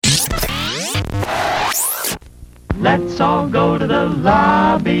Let's all go to the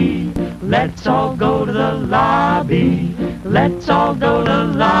lobby. Let's all go to the lobby. Let's all go to the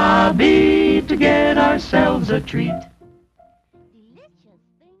lobby to get ourselves a treat.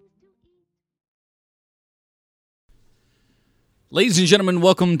 Ladies and gentlemen,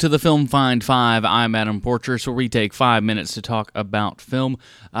 welcome to the Film Find 5. I'm Adam Porcher, where we take 5 minutes to talk about film.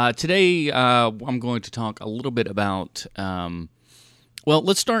 Today, I'm going to talk a little bit about,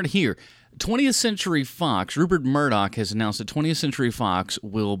 let's start here. 20th Century Fox, Rupert Murdoch has announced that 20th Century Fox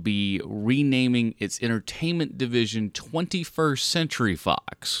will be renaming its entertainment division 21st Century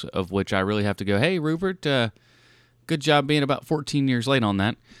Fox, of which I really have to go, hey, Rupert, good job being about 14 years late on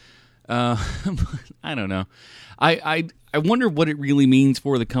that. I don't know. I wonder what it really means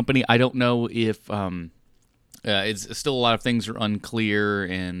for the company. I don't know if it's still a lot of things are unclear,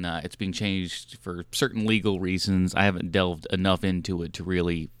 and it's being changed for certain legal reasons. I haven't delved enough into it to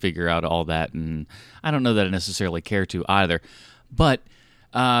really figure out all that, and I don't know that I necessarily care to either. But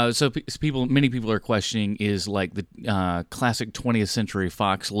many people are questioning is like the classic 20th Century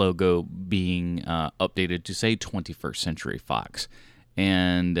Fox logo being updated to say 21st Century Fox.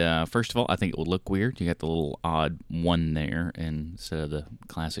 And first of all, I think it would look weird. You got the little odd 1 there instead of the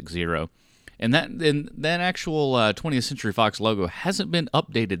classic 0. And that actual 20th Century Fox logo hasn't been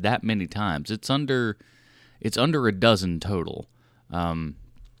updated that many times. It's under a dozen total.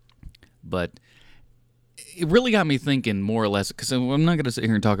 But it really got me thinking more or less, because I'm not going to sit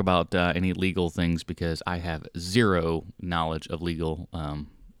here and talk about any legal things because I have zero knowledge of legal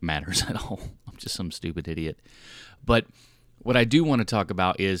matters at all. I'm just some stupid idiot. But what I do want to talk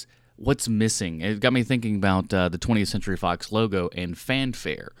about is what's missing. It got me thinking about the 20th Century Fox logo and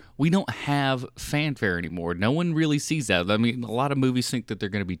Fanfare. We don't have Fanfare anymore. No one really sees that. I mean, a lot of movies think that they're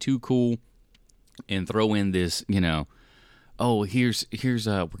going to be too cool and throw in this, here's we're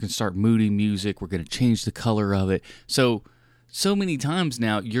going to start moody music. We're going to change the color of it. So many times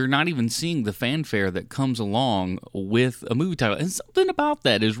now, you're not even seeing the fanfare that comes along with a movie title. And something about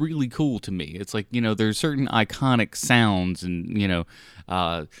that is really cool to me. It's like, there's certain iconic sounds and,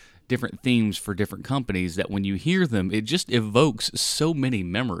 different themes for different companies that when you hear them, it just evokes so many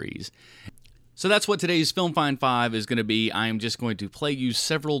memories. So that's what today's Film Find 5 is going to be. I am just going to play you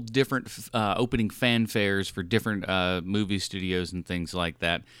several different opening fanfares for different movie studios and things like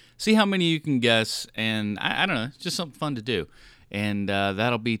that. See how many you can guess, and I don't know, it's just something fun to do. And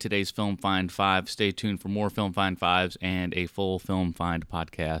that'll be today's Film Find 5. Stay tuned for more Film Find 5s and a full Film Find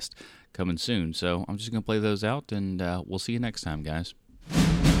podcast coming soon. So I'm just going to play those out, and we'll see you next time, guys.